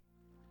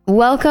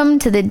Welcome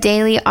to the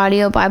Daily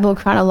Audio Bible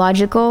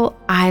Chronological.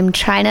 I'm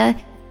China.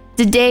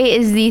 Today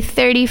is the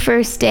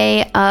 31st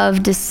day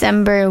of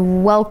December.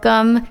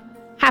 Welcome.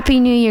 Happy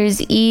New Year's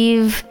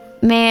Eve.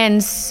 Man,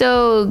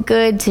 so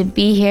good to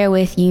be here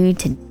with you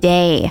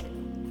today.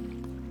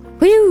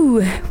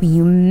 Woo!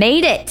 You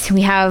made it.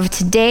 We have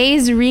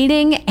today's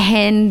reading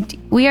and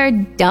we are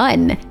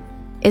done.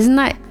 Isn't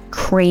that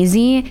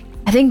crazy?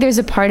 I think there's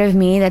a part of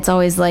me that's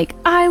always like,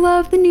 I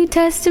love the New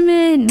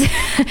Testament.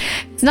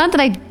 It's not that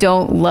I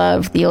don't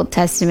love the Old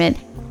Testament.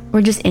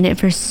 We're just in it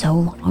for so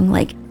long,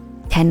 like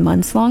 10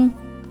 months long.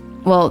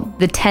 Well,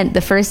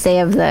 the first day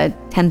of the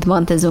 10th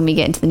month is when we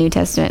get into the New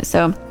Testament.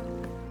 So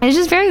it's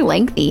just very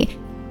lengthy.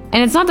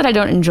 And it's not that I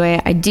don't enjoy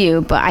it. I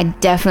do, but I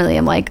definitely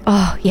am like,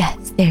 oh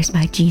yes, there's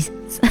my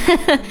Jesus.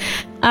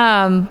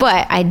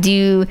 But I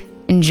do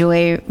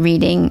enjoy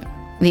reading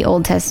the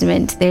Old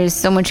Testament. There's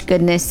so much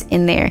goodness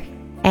in there.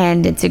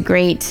 And it's a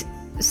great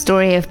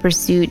story of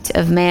pursuit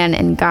of man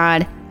and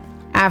God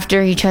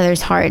after each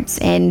other's hearts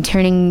and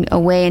turning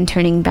away and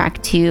turning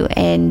back to.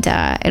 And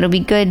it'll be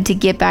good to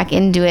get back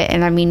into it.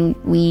 And I mean,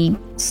 we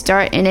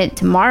start in it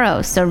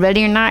tomorrow. So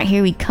ready or not,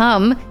 here we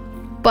come.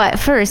 But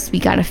first, we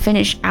got to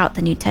finish out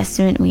the New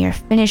Testament. We are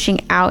finishing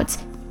out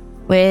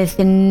with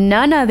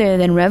none other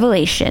than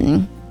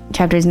Revelation,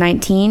 chapters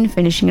 19,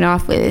 finishing it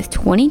off with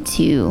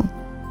 22.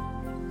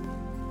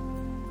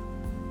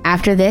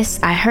 After this,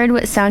 I heard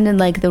what sounded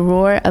like the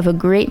roar of a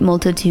great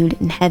multitude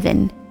in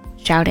heaven,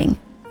 shouting,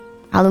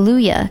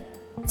 Hallelujah!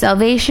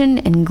 Salvation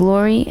and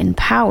glory and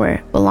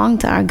power belong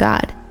to our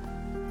God.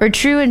 For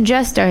true and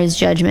just are his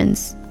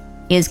judgments.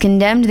 He has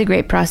condemned the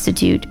great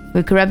prostitute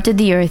who corrupted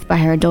the earth by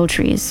her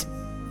adulteries.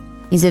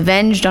 He's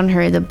avenged on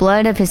her the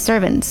blood of his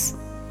servants.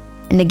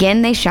 And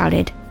again they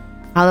shouted,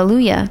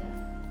 Hallelujah!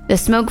 The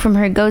smoke from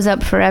her goes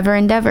up forever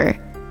and ever.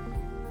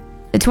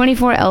 The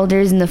 24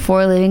 elders and the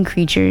 4 living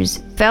creatures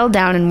fell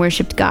down and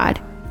worshipped God,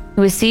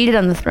 who was seated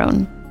on the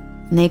throne.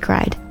 And they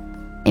cried,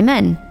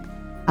 Amen.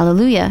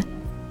 Hallelujah.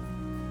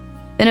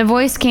 Then a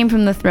voice came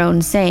from the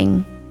throne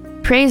saying,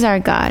 Praise our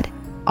God,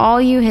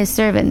 all you his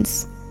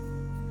servants,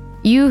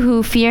 you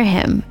who fear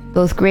him,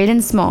 both great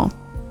and small.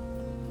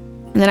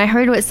 And then I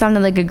heard what sounded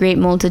like a great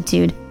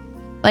multitude,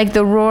 like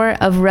the roar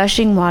of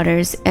rushing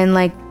waters and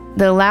like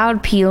the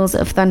loud peals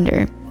of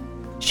thunder,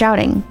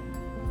 shouting,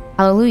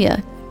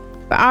 Hallelujah.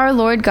 For our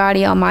Lord God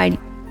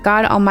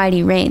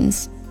Almighty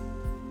reigns.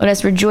 Let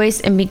us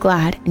rejoice and be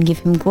glad and give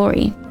him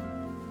glory.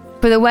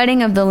 For the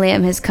wedding of the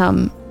Lamb has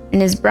come,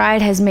 and his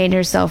bride has made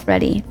herself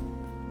ready.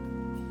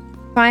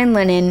 Fine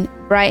linen,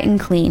 bright and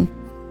clean,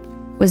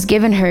 was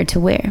given her to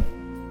wear.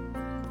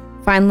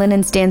 Fine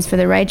linen stands for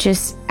the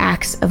righteous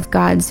acts of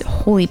God's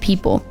holy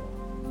people.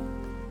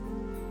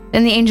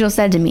 Then the angel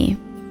said to me,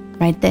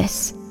 Write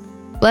this,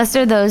 Blessed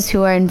are those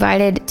who are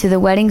invited to the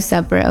wedding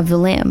supper of the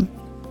Lamb.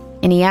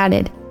 And he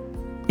added,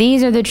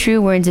 These are the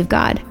true words of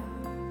God.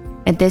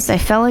 At this I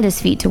fell at his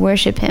feet to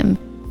worship him,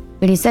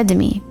 but he said to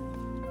me,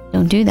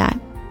 Don't do that.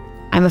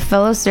 I'm a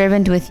fellow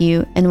servant with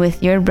you and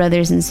with your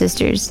brothers and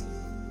sisters,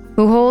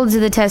 who hold to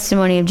the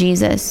testimony of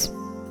Jesus.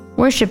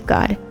 Worship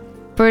God,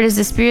 for it is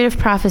the spirit of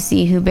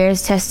prophecy who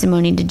bears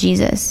testimony to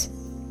Jesus.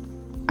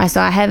 I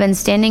saw heaven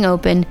standing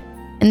open,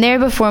 and there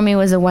before me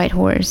was a white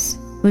horse,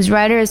 whose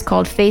rider is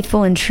called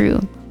Faithful and True.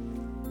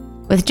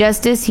 With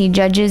justice he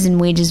judges and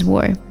wages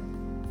war.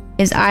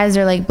 His eyes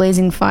are like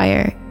blazing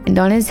fire, and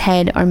on his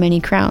head are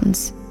many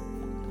crowns.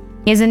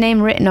 He has a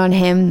name written on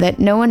him that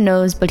no one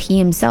knows but he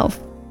himself.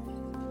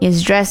 He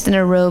is dressed in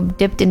a robe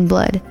dipped in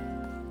blood,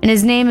 and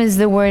his name is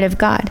the Word of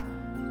God.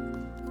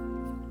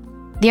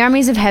 The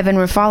armies of heaven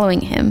were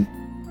following him,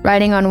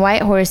 riding on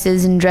white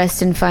horses and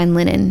dressed in fine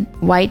linen,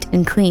 white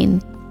and clean.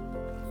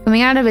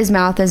 Coming out of his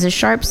mouth is a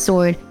sharp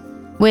sword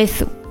with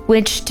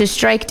which to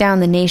strike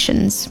down the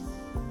nations.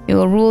 He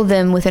will rule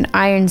them with an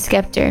iron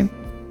scepter.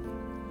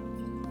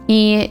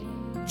 He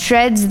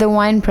treads the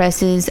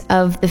winepresses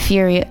of the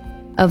fury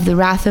of the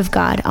wrath of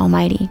God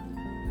Almighty.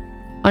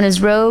 On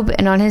his robe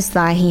and on his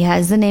thigh he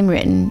has the name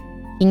written,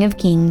 King of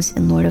Kings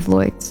and Lord of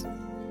Lords.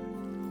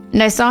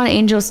 And I saw an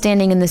angel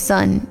standing in the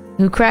sun,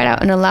 who cried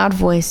out in a loud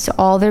voice to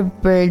all the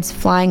birds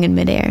flying in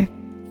midair,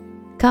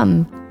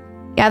 Come,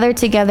 gather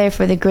together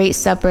for the great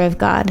supper of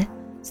God,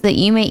 so that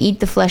you may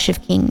eat the flesh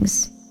of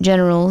kings,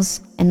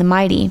 generals, and the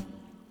mighty,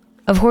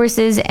 of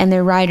horses and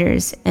their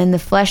riders, and the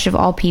flesh of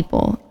all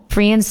people,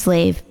 free and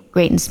slave,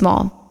 great and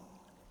small.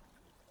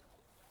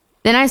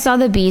 Then I saw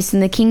the beast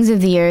and the kings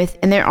of the earth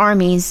and their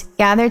armies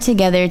gather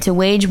together to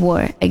wage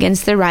war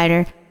against the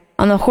rider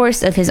on the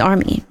horse of his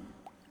army.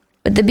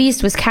 But the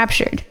beast was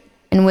captured,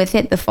 and with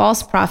it the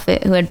false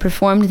prophet who had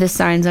performed the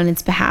signs on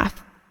its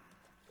behalf.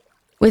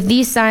 With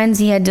these signs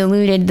he had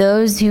deluded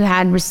those who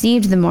had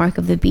received the mark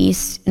of the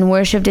beast and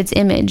worshipped its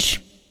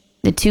image.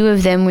 The 2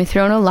 of them were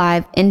thrown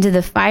alive into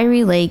the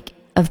fiery lake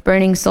of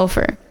burning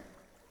sulfur.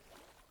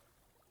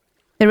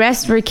 The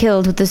rest were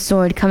killed with the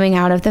sword coming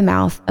out of the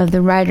mouth of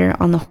the rider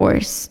on the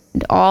horse,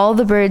 and all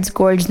the birds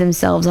gorged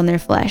themselves on their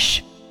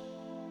flesh.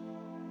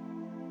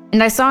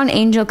 And I saw an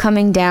angel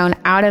coming down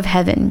out of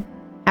heaven,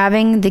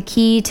 having the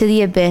key to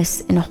the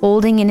abyss and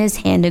holding in his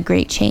hand a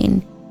great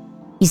chain.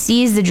 He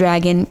seized the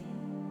dragon,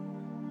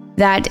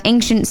 that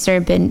ancient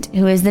serpent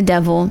who is the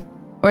devil,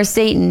 or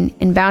Satan,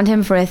 and bound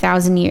him for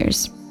 1,000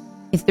 years.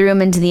 He threw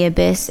him into the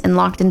abyss and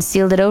locked and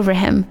sealed it over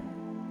him,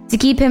 to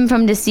keep him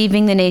from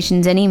deceiving the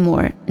nations any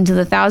more until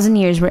the 1,000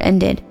 years were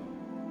ended.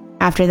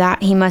 After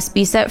that, he must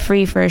be set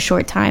free for a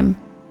short time.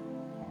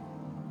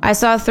 I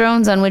saw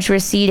thrones on which were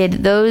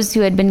seated those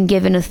who had been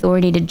given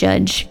authority to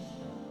judge,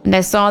 and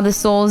I saw the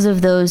souls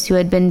of those who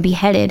had been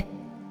beheaded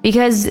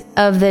because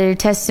of their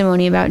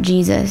testimony about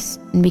Jesus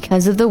and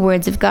because of the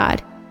words of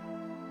God.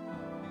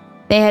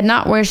 They had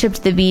not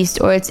worshipped the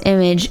beast or its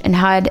image and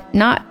had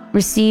not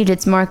received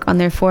its mark on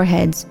their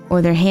foreheads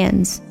or their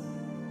hands.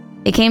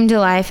 They came to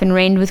life and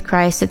reigned with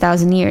Christ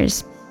 1,000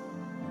 years.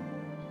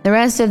 The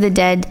rest of the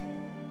dead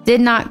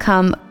did not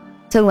come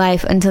to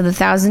life until the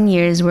 1,000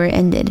 years were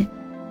ended.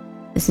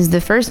 This is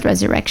the first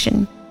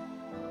resurrection.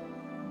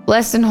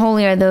 Blessed and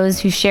holy are those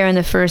who share in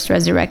the first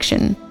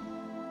resurrection.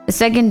 The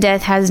second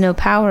death has no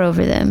power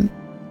over them,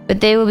 but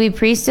they will be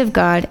priests of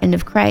God and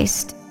of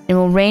Christ, and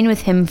will reign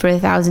with him for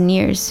 1,000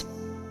 years.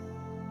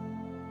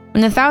 When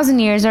the 1,000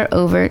 years are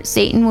over,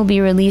 Satan will be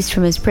released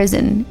from his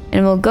prison,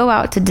 and will go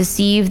out to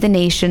deceive the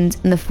nations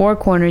in the four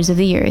corners of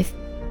the earth,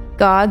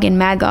 Gog and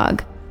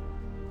Magog,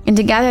 and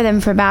to gather them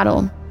for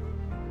battle.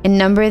 In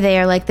number they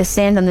are like the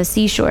sand on the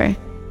seashore.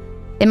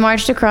 They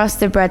marched across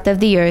the breadth of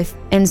the earth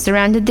and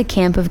surrounded the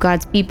camp of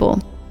God's people,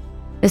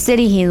 the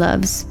city he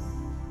loves.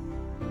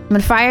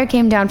 But fire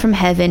came down from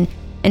heaven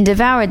and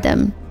devoured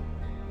them,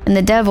 and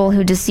the devil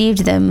who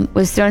deceived them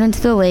was thrown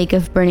into the lake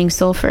of burning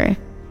sulfur,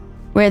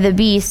 where the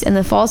beast and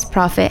the false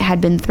prophet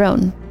had been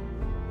thrown.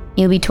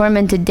 He will be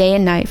tormented day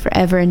and night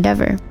forever and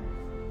ever.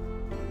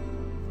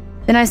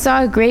 Then I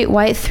saw a great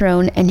white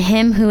throne and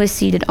him who was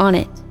seated on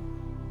it.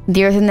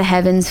 The earth and the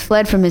heavens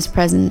fled from his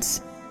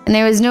presence, and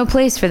there was no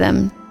place for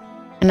them.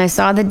 And I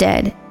saw the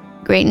dead,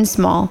 great and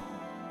small,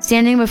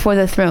 standing before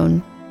the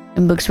throne,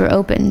 and books were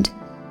opened.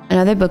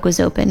 Another book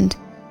was opened,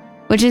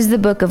 which is the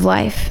book of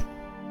life.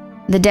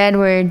 The dead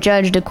were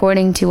judged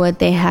according to what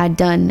they had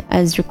done,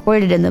 as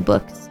recorded in the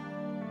books.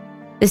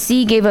 The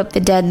sea gave up the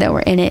dead that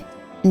were in it,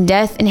 and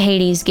death and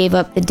Hades gave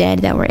up the dead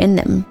that were in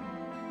them.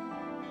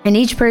 And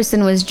each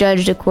person was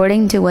judged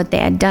according to what they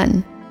had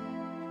done.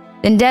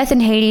 Then death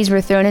and Hades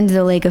were thrown into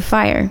the lake of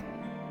fire.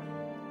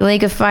 The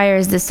lake of fire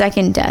is the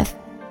second death.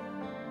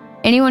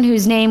 Anyone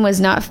whose name was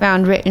not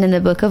found written in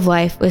the book of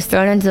life was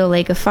thrown into the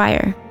lake of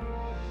fire.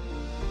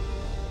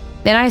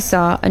 Then I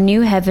saw a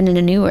new heaven and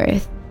a new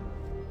earth.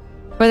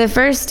 For the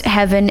first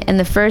heaven and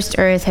the first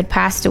earth had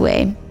passed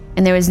away,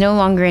 and there was no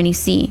longer any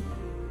sea.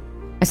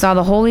 I saw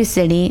the holy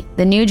city,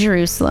 the new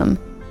Jerusalem,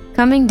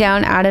 coming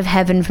down out of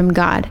heaven from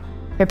God,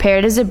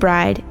 prepared as a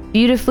bride,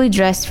 beautifully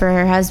dressed for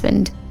her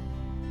husband.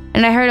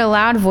 And I heard a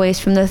loud voice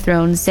from the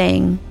throne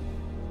saying,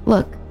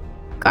 "Look,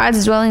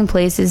 God's dwelling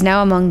place is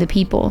now among the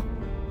people,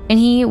 and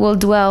he will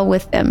dwell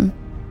with them.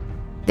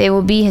 They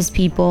will be his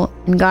people,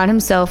 and God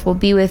himself will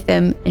be with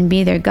them and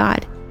be their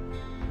God.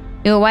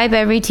 He will wipe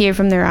every tear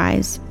from their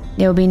eyes.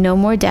 There will be no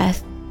more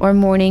death, or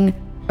mourning,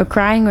 or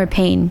crying, or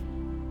pain,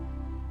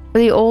 for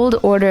the old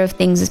order of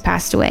things has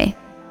passed away."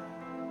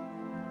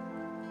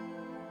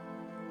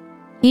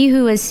 He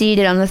who was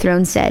seated on the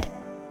throne said,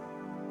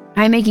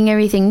 "I am making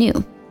everything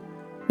new."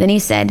 Then he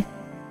said,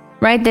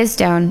 "Write this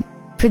down,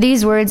 for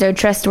these words are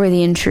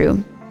trustworthy and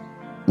true."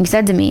 He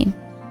said to me,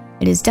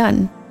 "It is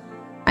done.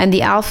 I am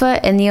the Alpha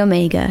and the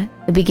Omega,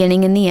 the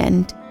beginning and the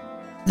end. To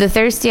the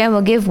thirsty I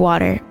will give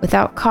water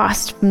without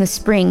cost from the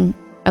spring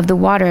of the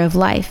water of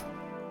life.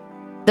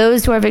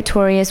 Those who are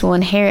victorious will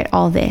inherit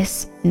all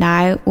this, and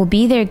I will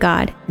be their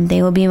God, and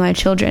they will be my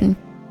children.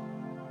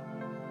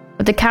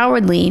 But the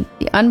cowardly,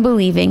 the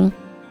unbelieving,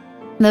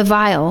 the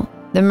vile,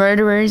 the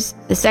murderers,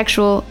 the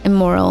sexual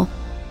immoral,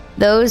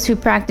 those who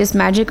practice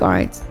magic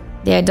arts,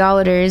 the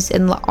idolaters,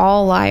 and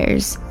all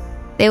liars,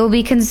 they will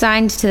be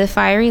consigned to the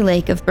fiery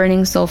lake of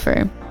burning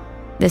sulfur.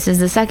 This is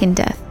the second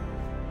death."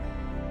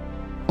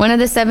 One of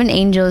the 7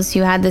 angels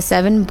who had the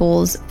 7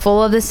 bowls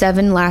full of the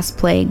 7 last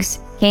plagues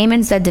came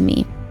and said to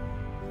me,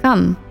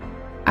 "Come,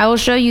 I will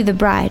show you the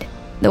bride,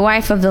 the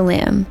wife of the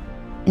Lamb."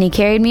 And he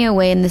carried me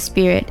away in the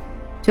Spirit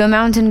to a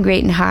mountain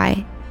great and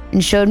high,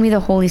 and showed me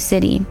the holy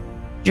city,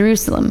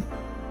 Jerusalem,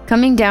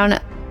 coming down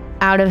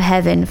out of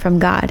heaven from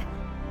God.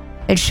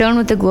 It shone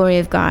with the glory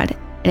of God,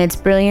 and its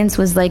brilliance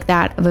was like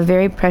that of a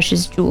very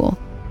precious jewel,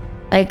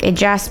 like a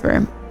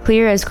jasper,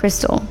 clear as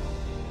crystal.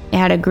 It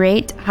had a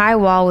great, high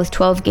wall with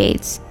 12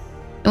 gates,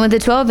 and with the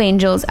 12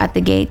 angels at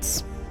the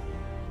gates.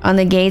 On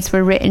the gates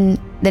were written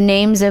the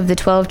names of the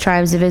 12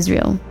 tribes of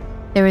Israel.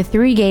 There were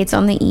 3 gates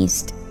on the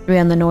east, 3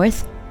 on the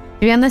north,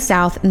 3 on the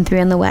south, and 3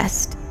 on the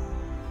west.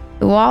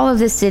 The wall of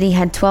the city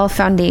had 12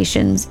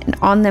 foundations, and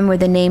on them were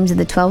the names of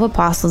the 12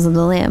 apostles of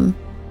the Lamb.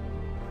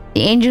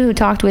 The angel who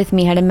talked with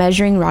me had a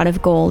measuring rod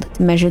of gold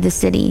to measure the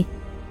city,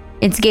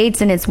 its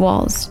gates and its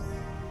walls.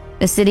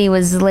 The city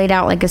was laid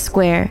out like a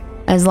square,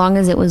 as long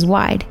as it was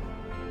wide.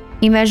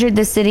 He measured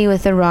the city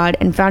with the rod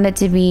and found it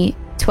to be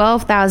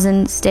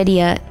 12,000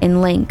 stadia in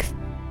length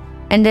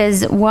and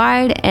as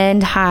wide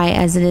and high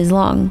as it is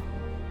long.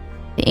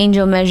 The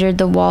angel measured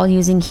the wall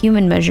using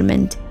human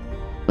measurement.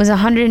 It was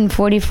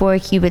 144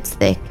 cubits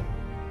thick.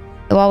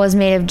 The wall was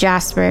made of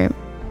jasper,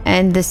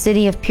 and the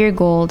city of pure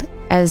gold,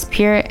 as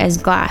pure as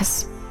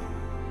glass.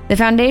 The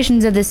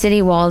foundations of the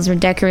city walls were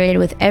decorated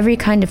with every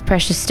kind of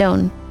precious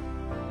stone.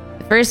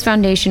 The first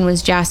foundation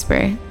was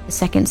jasper, the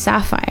second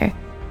sapphire,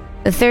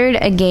 the third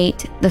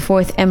agate, the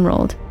fourth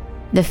emerald,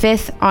 the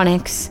fifth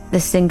onyx, the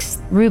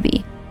sixth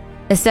ruby,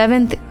 the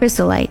seventh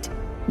chrysolite,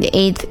 the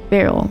eighth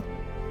beryl,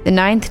 the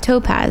ninth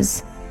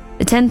topaz,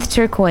 the 10th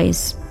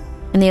turquoise,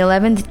 and the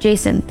 11th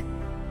jacinth,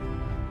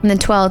 and the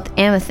 12th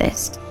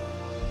amethyst.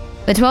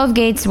 The 12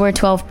 gates were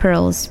 12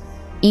 pearls,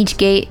 each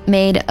gate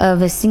made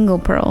of a single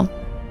pearl.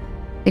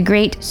 The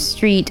great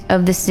street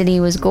of the city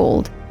was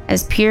gold,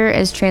 as pure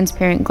as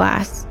transparent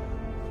glass.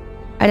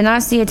 I did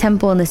not see a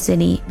temple in the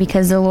city,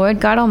 because the Lord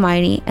God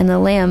Almighty and the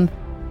Lamb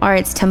are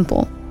its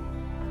temple.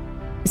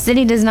 The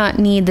city does not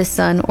need the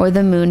sun or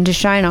the moon to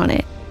shine on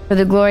it, for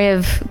the glory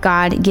of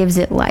God gives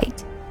it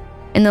light,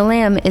 and the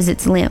Lamb is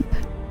its lamp.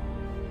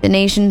 The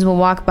nations will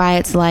walk by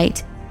its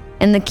light,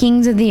 and the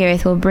kings of the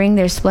earth will bring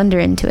their splendor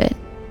into it.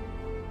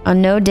 On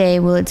no day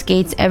will its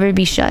gates ever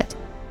be shut,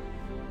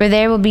 for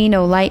there will be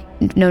no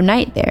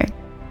night there.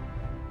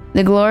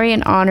 The glory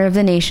and honor of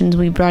the nations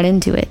will be brought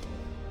into it.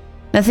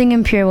 Nothing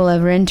impure will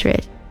ever enter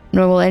it,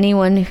 nor will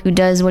anyone who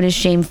does what is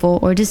shameful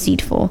or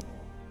deceitful,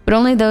 but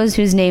only those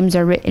whose names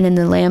are written in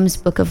the Lamb's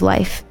book of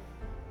life.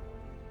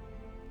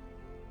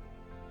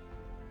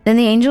 Then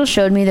the angel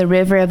showed me the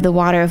river of the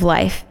water of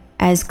life,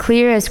 as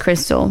clear as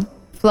crystal,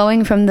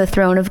 flowing from the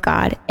throne of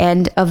God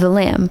and of the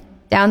Lamb,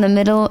 down the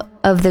middle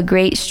of the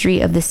great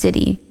street of the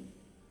city.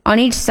 On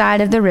each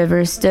side of the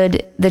river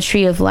stood the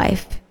tree of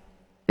life,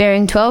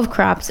 bearing 12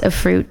 crops of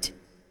fruit,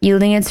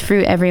 yielding its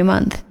fruit every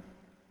month.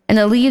 And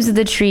the leaves of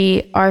the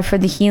tree are for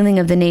the healing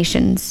of the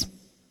nations.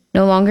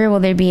 No longer will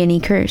there be any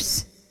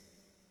curse.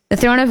 The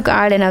throne of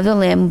God and of the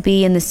Lamb will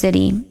be in the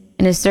city,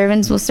 and his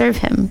servants will serve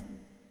him.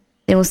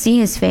 They will see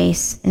his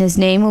face, and his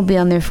name will be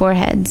on their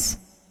foreheads.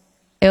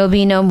 There will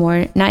be no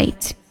more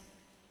night.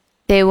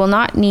 They will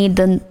not need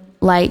the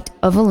light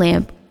of a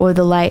lamp or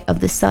the light of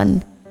the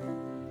sun,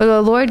 for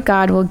the Lord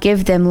God will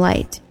give them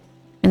light,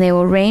 and they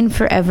will reign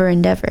forever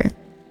and ever.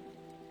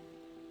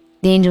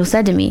 The angel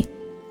said to me,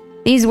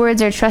 "These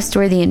words are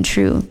trustworthy and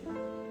true.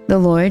 The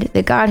Lord,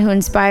 the God who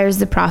inspires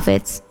the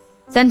prophets,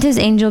 sent his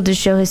angel to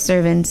show his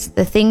servants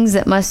the things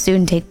that must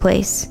soon take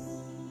place.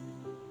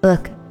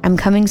 Look, I'm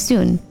coming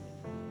soon.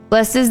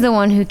 Blessed is the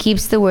one who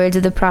keeps the words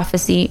of the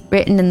prophecy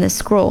written in this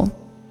scroll.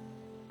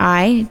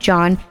 I,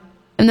 John,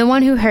 am the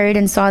one who heard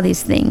and saw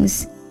these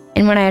things,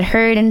 and when I had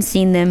heard and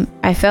seen them,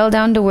 I fell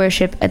down to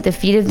worship at the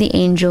feet of the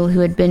angel who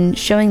had been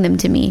showing them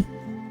to me.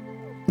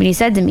 But he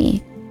said to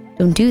me,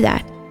 'Don't do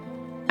that.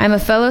 I am a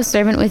fellow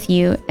servant with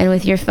you and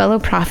with your fellow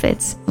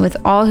prophets, and with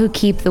all who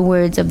keep the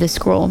words of this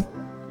scroll.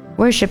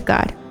 Worship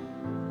God.'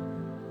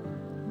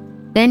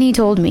 Then he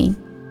told me,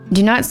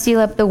 'Do not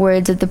seal up the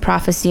words of the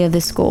prophecy of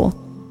this scroll,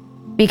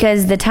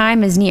 because the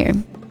time is near.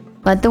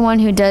 Let the one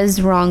who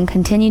does wrong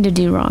continue to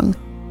do wrong.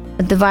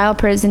 Let the vile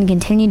person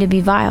continue to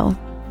be vile.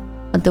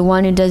 Let the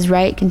one who does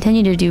right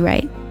continue to do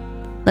right.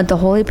 Let the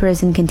holy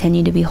person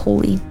continue to be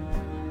holy.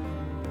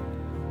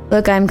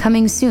 Look, I am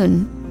coming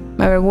soon.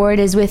 My reward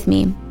is with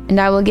me, and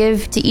I will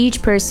give to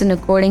each person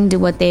according to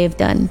what they have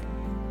done.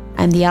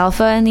 I am the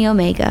Alpha and the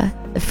Omega,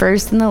 the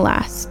first and the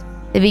last,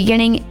 the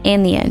beginning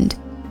and the end.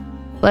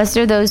 Blessed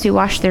are those who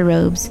wash their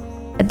robes,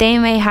 that they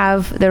may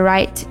have the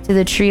right to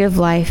the tree of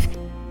life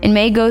and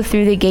may go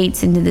through the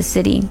gates into the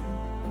city.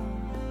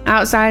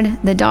 Outside,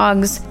 the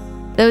dogs,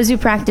 those who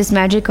practice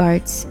magic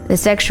arts, the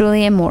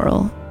sexually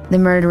immoral, the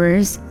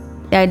murderers,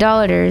 the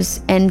idolaters,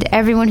 and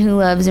everyone who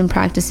loves and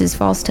practices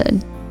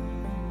falsehood.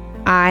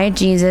 I,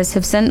 Jesus,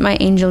 have sent my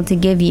angel to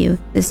give you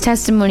this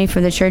testimony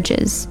for the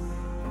churches.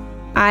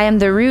 I am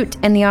the root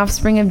and the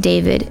offspring of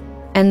David,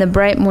 and the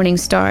bright morning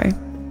star.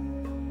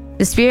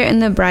 The Spirit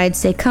and the bride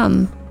say,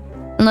 'Come,'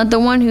 and let the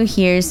one who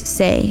hears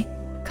say,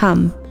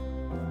 'Come.'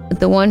 Let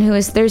the one who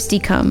is thirsty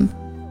come.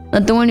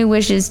 Let the one who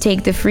wishes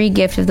take the free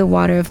gift of the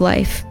water of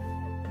life.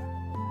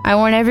 I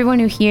warn everyone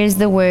who hears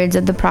the words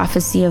of the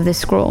prophecy of this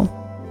scroll.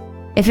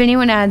 If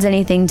anyone adds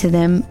anything to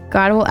them,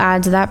 God will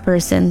add to that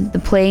person the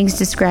plagues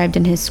described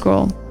in his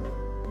scroll.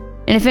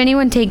 And if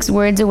anyone takes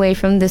words away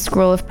from the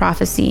scroll of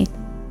prophecy,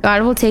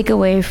 God will take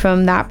away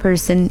from that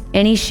person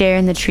any share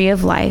in the tree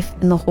of life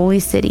in the holy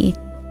city,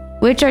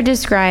 which are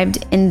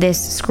described in this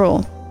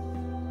scroll.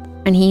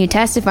 And he who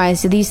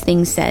testifies to these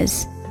things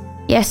says,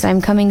 'Yes,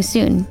 I'm coming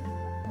soon.'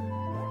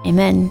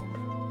 Amen.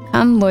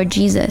 Come, Lord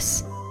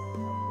Jesus.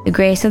 The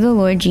grace of the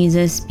Lord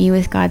Jesus be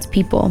with God's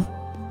people.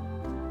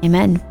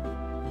 Amen.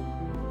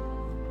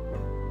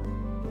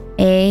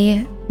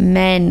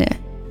 Amen.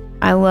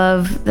 I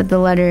love that the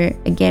letter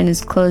again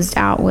is closed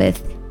out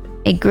with,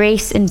 "A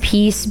grace and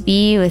peace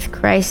be with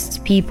Christ's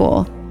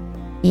people."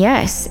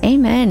 Yes,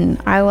 amen.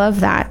 I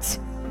love that.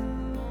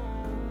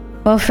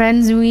 Well,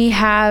 friends,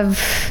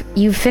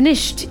 you've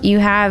finished. You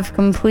have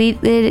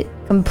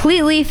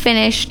completely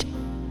finished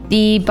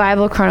the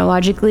Bible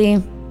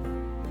chronologically,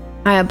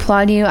 I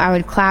applaud you. I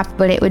would clap,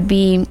 but it would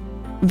be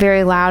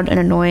very loud and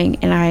annoying,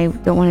 and I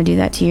don't want to do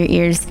that to your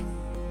ears.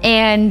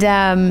 And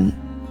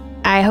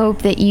I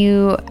hope that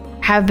you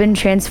have been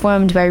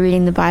transformed by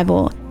reading the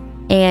Bible,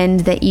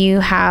 and that you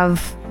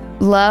have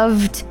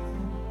loved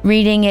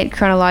reading it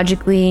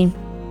chronologically.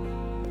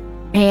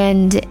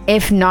 And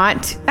if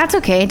not, that's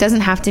okay. It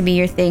doesn't have to be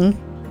your thing.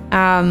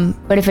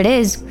 But if it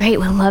is, great.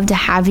 We'd love to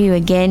have you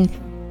again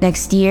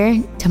next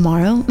year,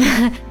 tomorrow.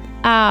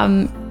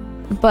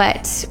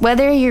 But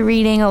whether you're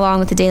reading along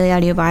with the Daily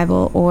Audio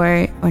Bible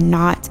or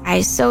not,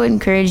 I so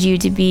encourage you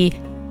to be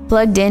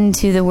plugged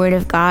into the Word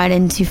of God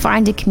and to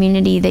find a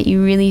community that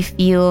you really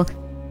feel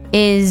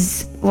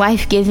is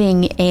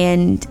life-giving,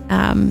 and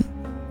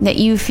that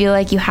you feel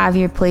like you have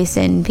your place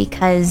in,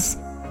 because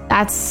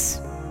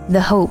that's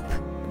the hope.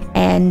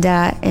 And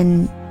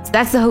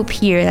that's the hope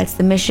here. That's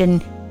the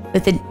mission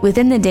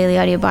within the Daily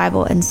Audio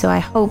Bible. And so I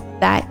hope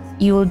that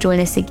you will join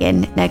us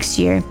again next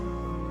year.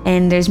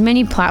 And there's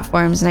many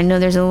platforms, and I know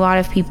there's a lot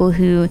of people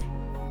who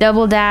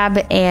double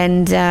dab,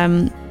 and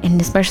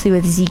especially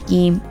with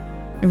Zeke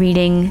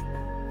reading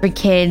for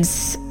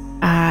kids,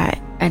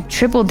 a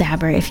triple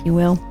dabber, if you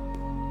will.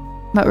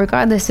 But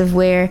regardless of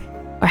where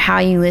or how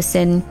you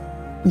listen,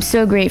 I'm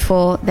so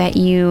grateful that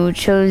you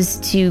chose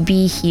to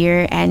be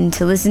here and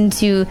to listen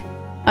to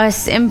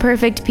us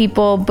imperfect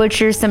people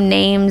butcher some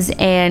names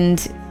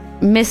and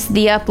miss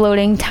the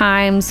uploading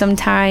time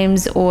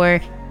sometimes, or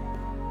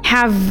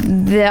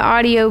have the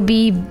audio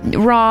be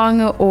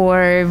wrong,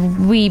 or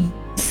we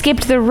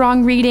skipped the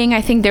wrong reading.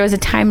 I think there was a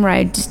time where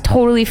I just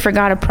totally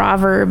forgot a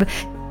proverb.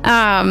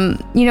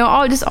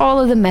 All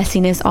of the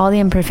messiness, all the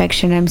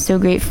imperfection. I'm so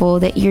grateful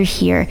that you're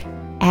here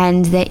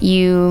and that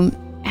you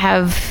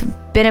have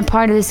been a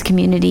part of this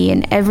community,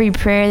 and every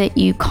prayer that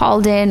you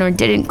called in or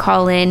didn't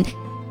call in,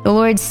 the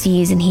Lord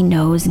sees and He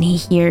knows and He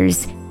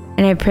hears.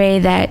 And I pray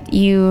that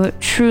you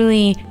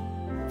truly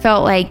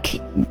felt like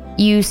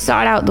you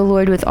sought out the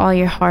Lord with all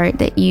your heart,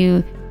 that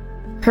you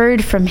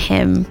heard from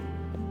Him,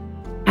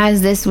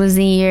 as this was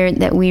the year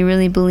that we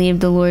really believed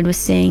the Lord was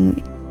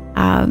saying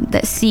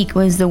that seek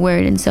was the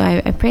word. And so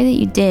I pray that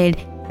you did,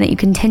 and that you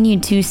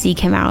continued to seek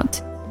Him out.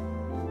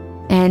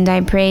 And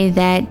I pray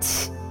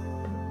that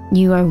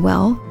you are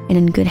well and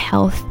in good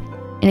health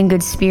and in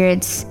good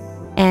spirits,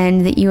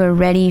 and that you are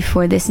ready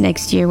for this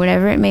next year,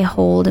 whatever it may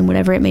hold and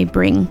whatever it may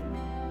bring.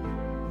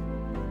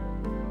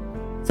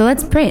 So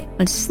let's pray.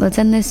 Let's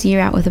end this year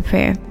out with a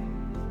prayer.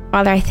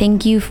 Father, I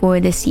thank you for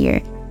this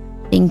year.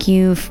 Thank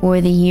you for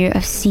the year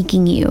of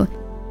seeking you.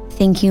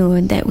 Thank you,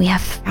 Lord, that we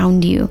have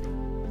found you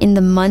in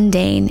the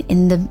mundane,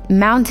 in the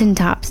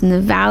mountaintops, in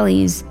the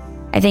valleys.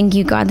 I thank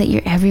you, God, that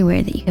you're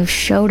everywhere, that you have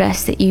showed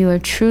us that you are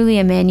truly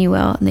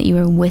Emmanuel, and that you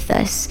are with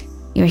us.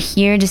 You're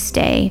here to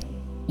stay.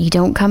 You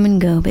don't come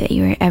and go, but that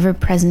you are ever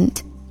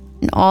present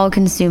and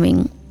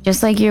all-consuming.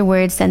 Just like your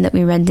word said that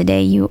we read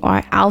today, you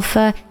are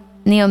Alpha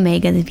and the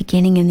Omega, the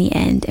beginning and the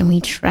end, and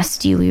we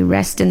trust you. We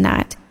rest in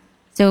that.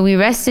 So we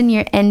rest in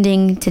your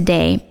ending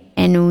today,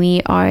 and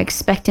we are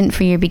expectant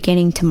for your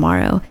beginning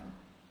tomorrow.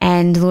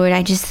 And Lord,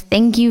 I just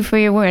thank you for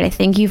your word. I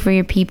thank you for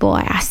your people.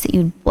 I ask that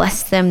you would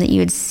bless them, that you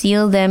would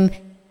seal them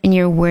in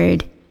your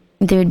word,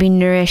 that they would be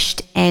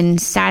nourished and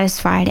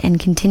satisfied and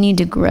continue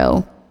to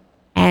grow.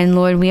 And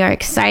Lord, we are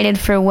excited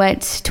for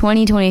what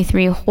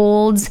 2023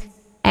 holds.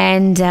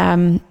 And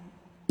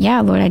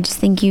Lord, I just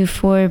thank you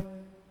for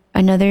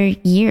another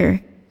year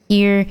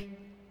here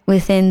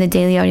within the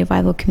Daily Audio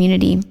Bible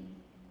community.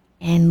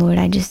 And Lord,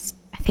 I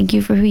thank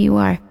you for who you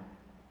are.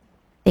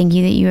 Thank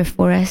you that you are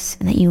for us,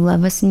 and that you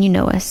love us and you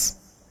know us.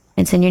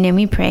 It's in your name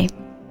we pray.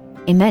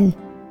 Amen.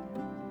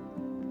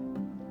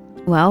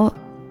 Well,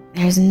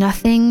 there's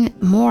nothing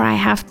more I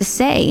have to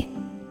say.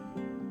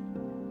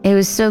 It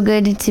was so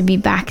good to be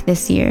back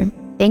this year.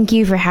 Thank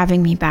you for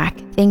having me back.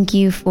 Thank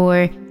you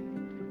for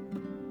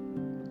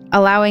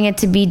allowing it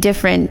to be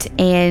different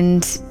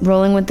and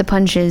rolling with the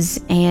punches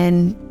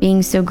and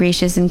being so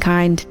gracious and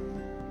kind.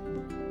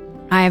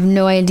 I have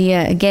no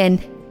idea. Again,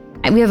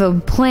 we have a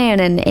plan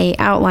and a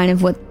outline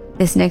of what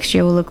this next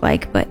year will look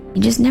like, but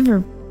you just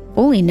never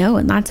fully know,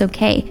 and that's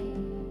okay.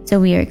 So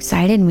we are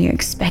excited and we are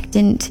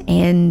expectant,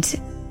 and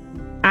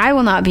I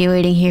will not be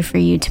waiting here for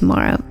you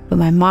tomorrow, but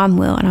my mom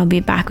will, and I'll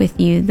be back with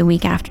you the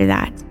week after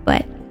that.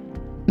 But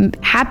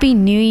Happy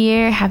New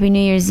Year, Happy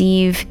New Year's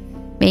Eve.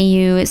 May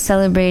you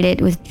celebrate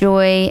it with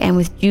joy and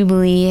with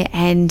jubilee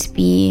and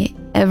be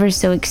ever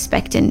so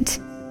expectant.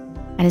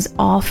 That is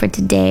all for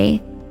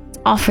today. It's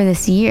all for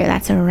this year.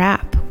 That's a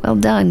wrap. Well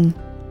done.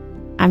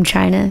 I'm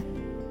China,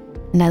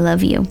 and I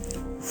love you.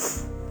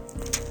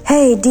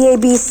 Hey,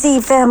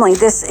 DABC family,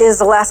 this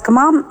is Alaska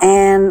Mom,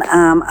 and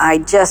I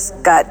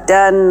just got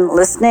done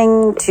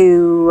listening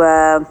to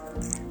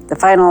the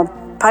final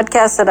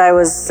podcast that I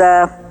was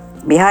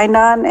behind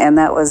on, and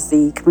that was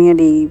the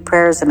Community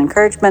Prayers and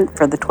Encouragement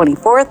for the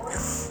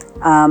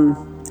 24th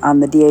on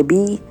the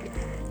DAB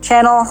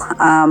channel,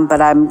 but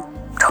I'm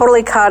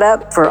totally caught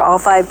up for all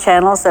 5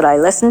 channels that I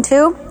listened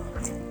to,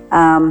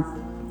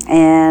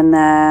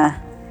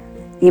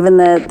 even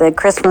the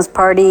Christmas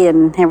party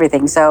and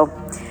everything. So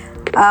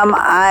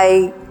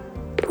I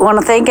want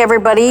to thank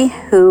everybody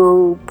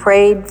who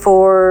prayed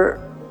for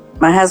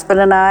my husband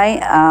and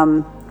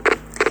I.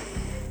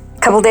 A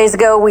couple days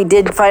ago, we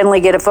did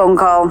finally get a phone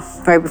call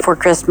right before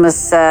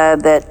Christmas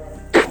that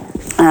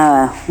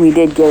we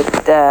did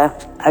get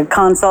a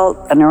consult,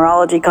 a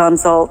neurology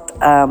consult.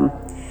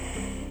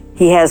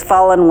 He has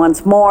fallen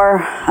once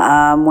more.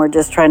 We're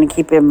just trying to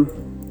keep him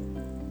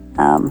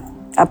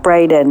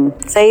upright and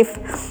safe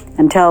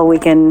until we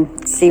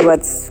can see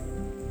what's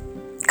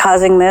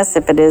causing this,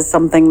 if it is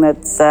something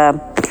that's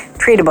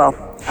treatable.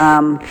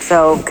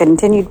 So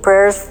continued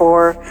prayers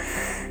for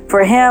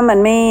him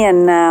and me,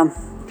 and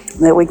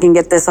that we can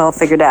get this all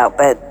figured out.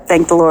 But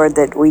thank the Lord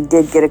that we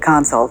did get a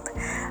consult.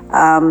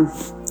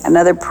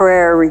 Another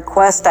prayer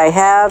request I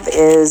have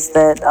is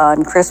that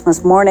on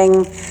Christmas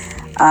morning,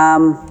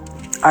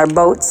 our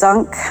boat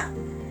sunk.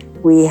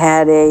 We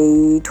had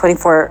a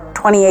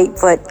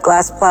 28-foot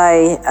glass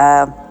ply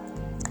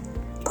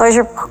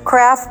pleasure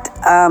craft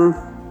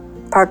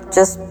parked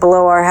just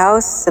below our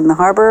house in the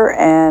harbor,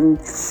 and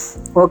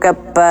woke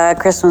up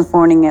Christmas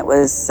morning. It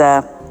was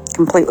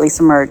completely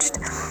submerged.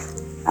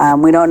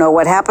 We don't know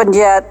what happened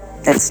yet.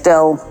 It's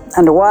still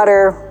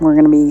underwater. We're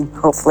going to be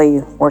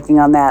hopefully working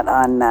on that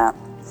on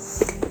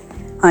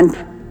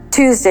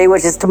Tuesday,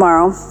 which is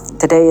tomorrow.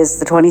 Today is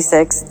the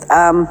 26th.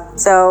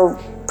 So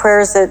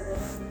prayers that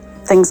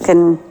things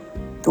can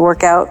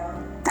work out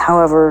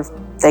however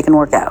they can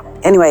work out.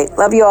 Anyway,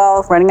 love you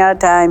all. Running out of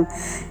time.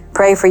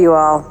 Pray for you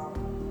all.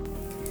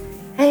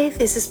 Hey,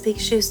 this is Big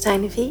Shoes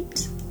Tiny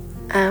Feet.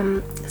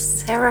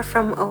 Sarah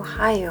from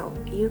Ohio,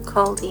 you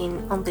called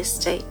in on this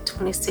date,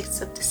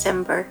 26th of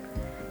December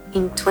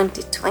in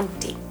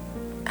 2020,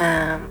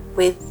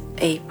 with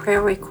a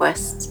prayer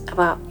request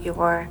about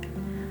your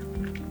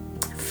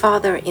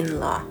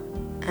father-in-law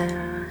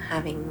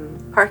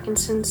having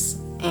Parkinson's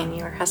and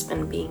your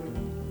husband being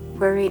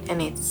worried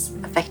and it's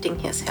affecting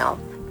his health.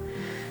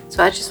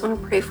 So I just want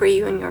to pray for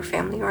you and your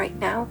family right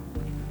now.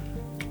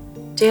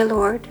 Dear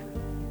Lord,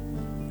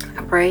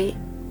 I pray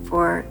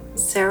for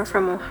Sarah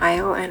from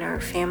Ohio and her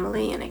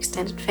family and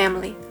extended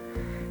family.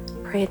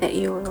 Pray that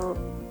you will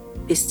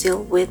be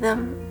still with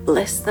them,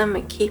 bless them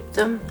and keep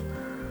them,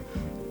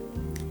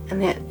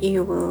 and that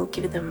you will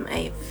give them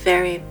a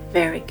very,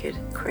 very good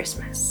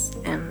Christmas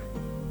and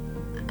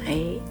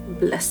a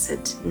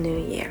blessed New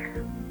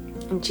Year.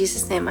 In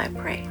Jesus' name I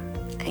pray.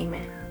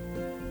 Amen.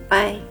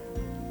 Bye.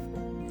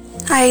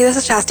 Hi, this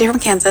is Chastity from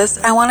Kansas.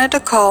 I wanted to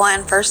call,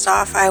 and first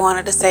off, I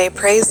wanted to say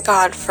praise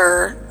God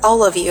for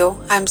all of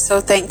you. I'm so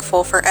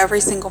thankful for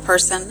every single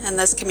person in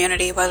this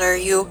community, whether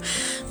you,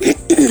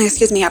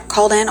 excuse me, have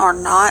called in or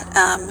not.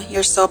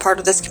 You're still a part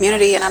of this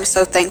community, and I'm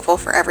so thankful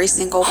for every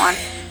single one.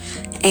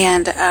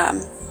 And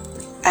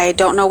I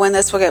don't know when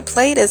this will get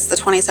played. It's the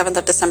 27th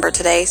of December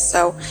today,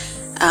 so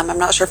I'm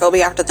not sure if it'll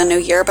be after the new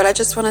year, but I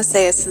just want to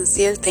say a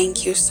sincere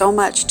thank you so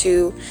much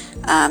to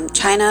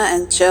China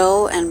and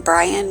Jill and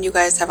Brian. You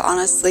guys have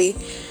honestly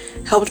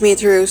helped me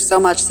through so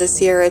much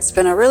this year. It's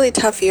been a really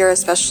tough year,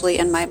 especially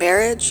in my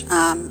marriage,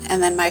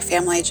 and then my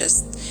family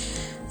just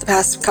the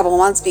past couple of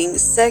months being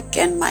sick,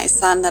 and my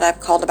son that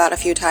I've called about a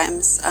few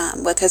times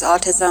with his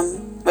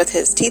autism, with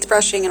his teeth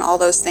brushing and all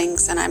those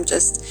things. And I'm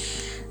just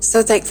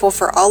so thankful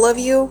for all of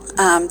you.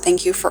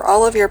 Thank you for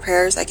all of your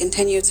prayers. I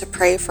continue to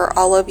pray for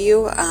all of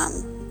you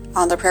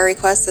on the prayer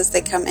requests as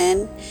they come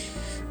in.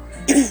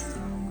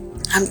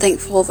 I'm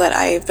thankful that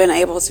I've been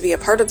able to be a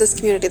part of this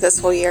community this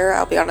whole year.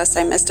 I'll be honest,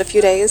 I missed a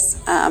few days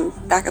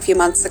back a few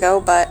months ago,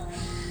 but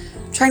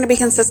I'm trying to be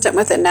consistent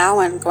with it now,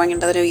 and going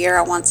into the new year,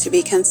 I want to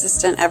be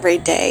consistent every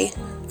day.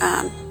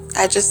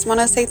 I just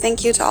want to say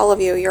thank you to all of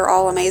you. You're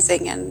all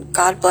amazing, and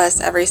God bless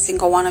every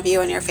single one of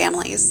you and your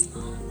families.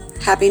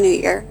 Happy New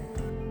Year.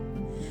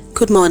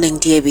 Good morning,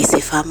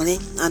 DABC family,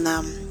 and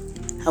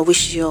I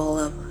wish you all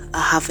are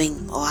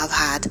having or have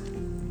had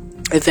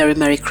a very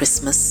Merry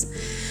Christmas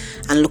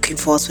and looking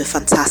forward to a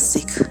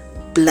fantastic,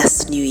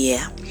 blessed New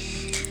Year.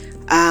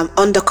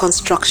 Under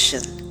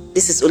construction,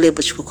 this is Ole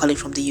Buchku calling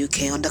from the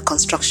UK. Under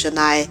construction,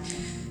 I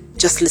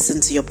just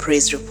listened to your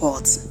praise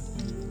report.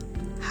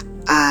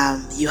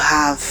 You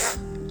have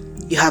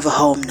a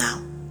home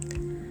now,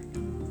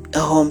 a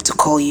home to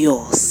call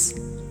yours,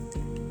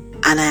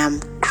 and I am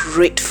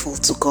grateful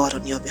to God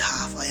on your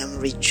behalf. I am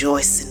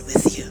rejoicing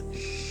with you.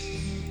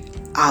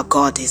 Our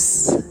God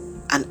is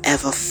an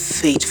ever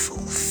faithful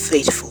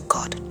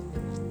God.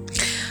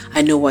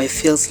 I know what it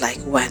feels like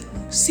when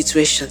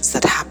situations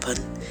that happen,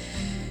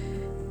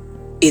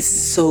 it's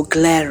so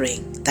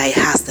glaring that it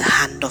has the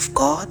hand of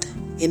God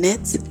in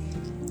it,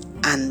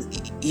 and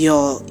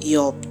your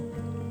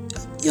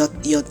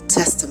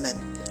testament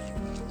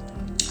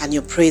and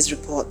your praise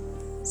report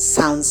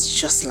sounds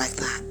just like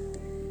that,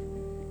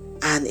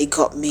 and it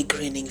got me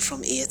grinning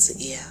from ear to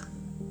ear.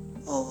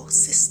 Oh,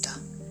 sister,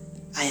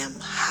 I am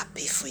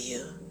happy for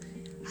you.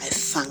 I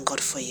thank God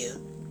for you,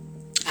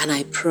 and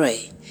I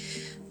pray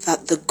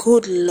that the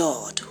good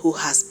Lord who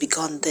has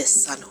begun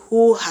this and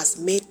who has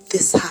made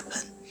this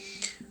happen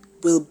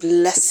will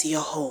bless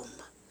your home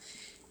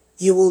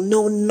You will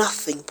know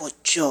nothing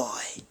but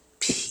joy,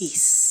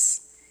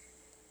 peace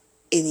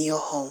in your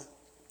home.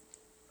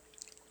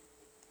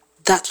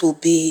 That will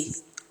be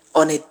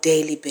on a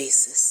daily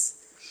basis.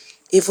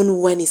 Even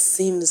when it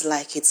seems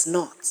like it's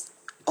not,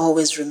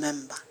 always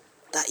remember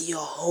that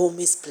your home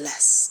is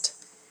blessed.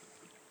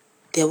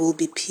 There will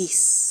be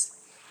peace.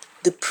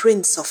 The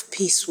Prince of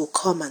Peace will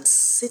come and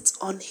sit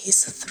on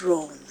his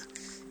throne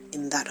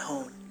in that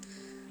home.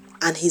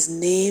 And his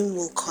name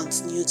will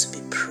continue to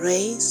be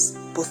praised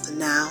both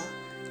now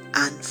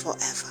and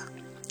forever.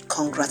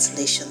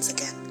 Congratulations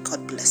again.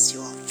 God bless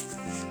you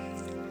all.